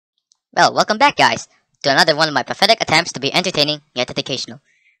Well, welcome back guys, to another one of my pathetic attempts to be entertaining yet educational.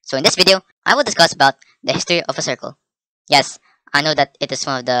 So in this video, I will discuss about the history of a circle. Yes, I know that it is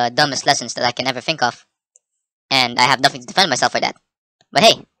one of the dumbest lessons that I can ever think of, and I have nothing to defend myself for that. But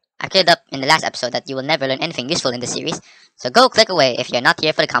hey, I cleared up in the last episode that you will never learn anything useful in this series, so go click away if you're not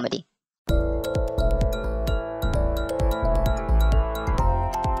here for the comedy.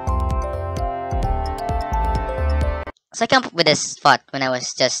 So I came up with this thought when I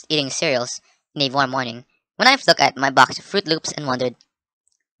was just eating cereals in a warm morning, when I looked at my box of Fruit Loops and wondered,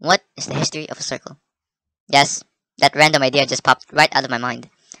 what is the history of a circle? Yes, that random idea just popped right out of my mind.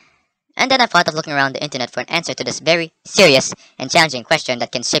 And then I thought of looking around the internet for an answer to this very serious and challenging question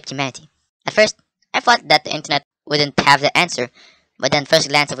that can shape humanity. At first, I thought that the internet wouldn't have the answer, but then first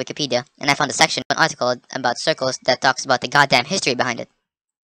glanced at Wikipedia, and I found a section of an article about circles that talks about the goddamn history behind it.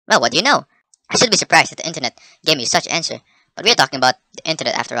 Well, what do you know? I should be surprised that the internet gave me such answer, but we're talking about the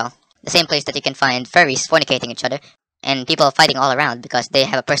internet after all. The same place that you can find furries fornicating each other, and people fighting all around because they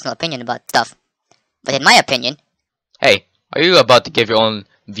have a personal opinion about stuff. But in my opinion... Hey, are you about to give your own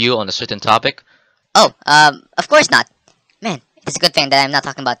view on a certain topic? Oh, of course not. Man, it's a good thing that I'm not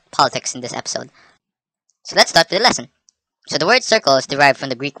talking about politics in this episode. So let's start with the lesson. So the word circle is derived from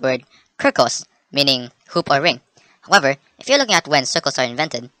the Greek word kirkos, meaning hoop or ring. However, if you're looking at when circles are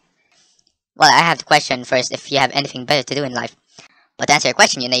invented, well, I have to question first if you have anything better to do in life. But to answer your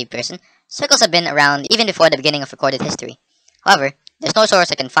question, you naive person, circles have been around even before the beginning of recorded history. However, there's no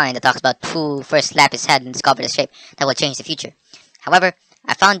source I can find that talks about who first slapped his head and discovered a shape that will change the future. However,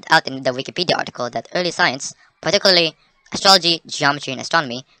 I found out in the Wikipedia article that early science, particularly astrology, geometry, and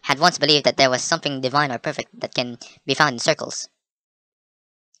astronomy, had once believed that there was something divine or perfect that can be found in circles.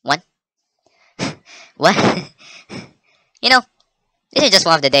 What? What? You know, this is just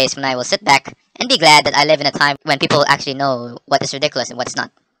one of the days when I will sit back and be glad that I live in a time when people actually know what is ridiculous and what is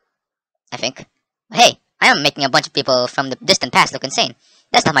not. I think. Hey, I am making a bunch of people from the distant past look insane.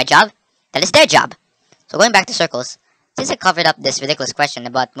 That's not my job. That is their job. So going back to circles, since I covered up this ridiculous question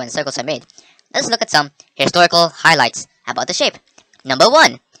about when circles are made, let's look at some historical highlights about the shape. Number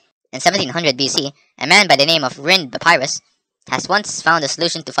 1. In 1700 BC, a man by the name of Rhind Papyrus has once found a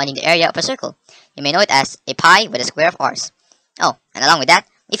solution to finding the area of a circle. You may know it as a pie with a square of R's. Oh, and along with that,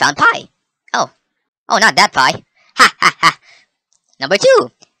 we found pi. Oh, not that pi. Ha ha ha. Number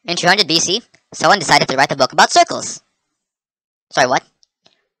 2. In 300 BC, someone decided to write a book about circles. Sorry, what?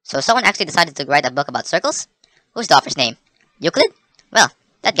 So someone actually decided to write a book about circles? Who's the author's name? Euclid? Well,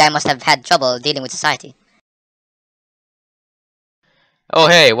 that guy must have had trouble dealing with society. Oh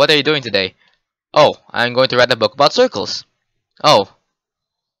hey, what are you doing today? Oh, I'm going to write a book about circles. Oh.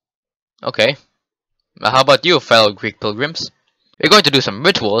 Okay. Well, how about you, fellow Greek pilgrims? We're going to do some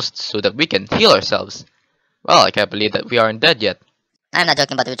rituals so that we can heal ourselves. Well, I can't believe that we aren't dead yet. I'm not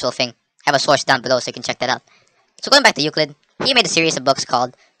joking about the ritual thing. I have a source down below so you can check that out. So going back to Euclid, he made a series of books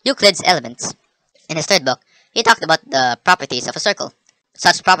called Euclid's Elements. In his third book, he talked about the properties of a circle.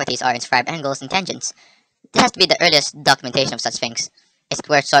 Such properties are inscribed angles and tangents. This has to be the earliest documentation of such things. Is it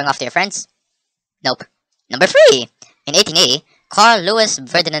worth showing off to your friends? Nope. Number 3! In 1880, Carl Louis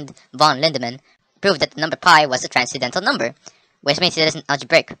Ferdinand von Lindemann proved that the number pi was a transcendental number, which means it isn't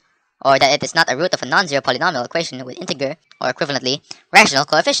algebraic, or that it is not a root of a non-zero polynomial equation with integer, or equivalently, rational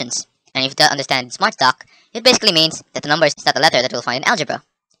coefficients. And if you don't understand smart talk, it basically means that the number is not a letter that you'll find in algebra.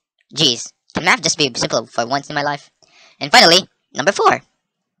 Geez, can math just be simple for once in my life? And finally, number 4.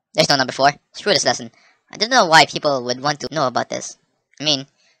 There's no number 4. Screw this lesson. I don't know why people would want to know about this. I mean,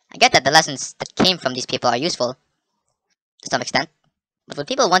 I get that the lessons that came from these people are useful, to some extent, but would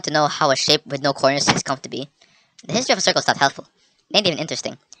people want to know how a shape with no corners has come to be? The history of a circle is not helpful. It ain't even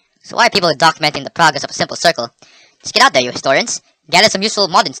interesting. So why are people documenting the progress of a simple circle? Just get out there, you historians. Gather some useful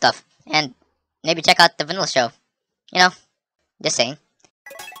modern stuff. And maybe check out the Vanilla Show. You know, just saying.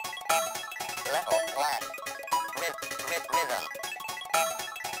 Level 1. Rhythm.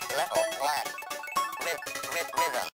 Level 1. Rhythm.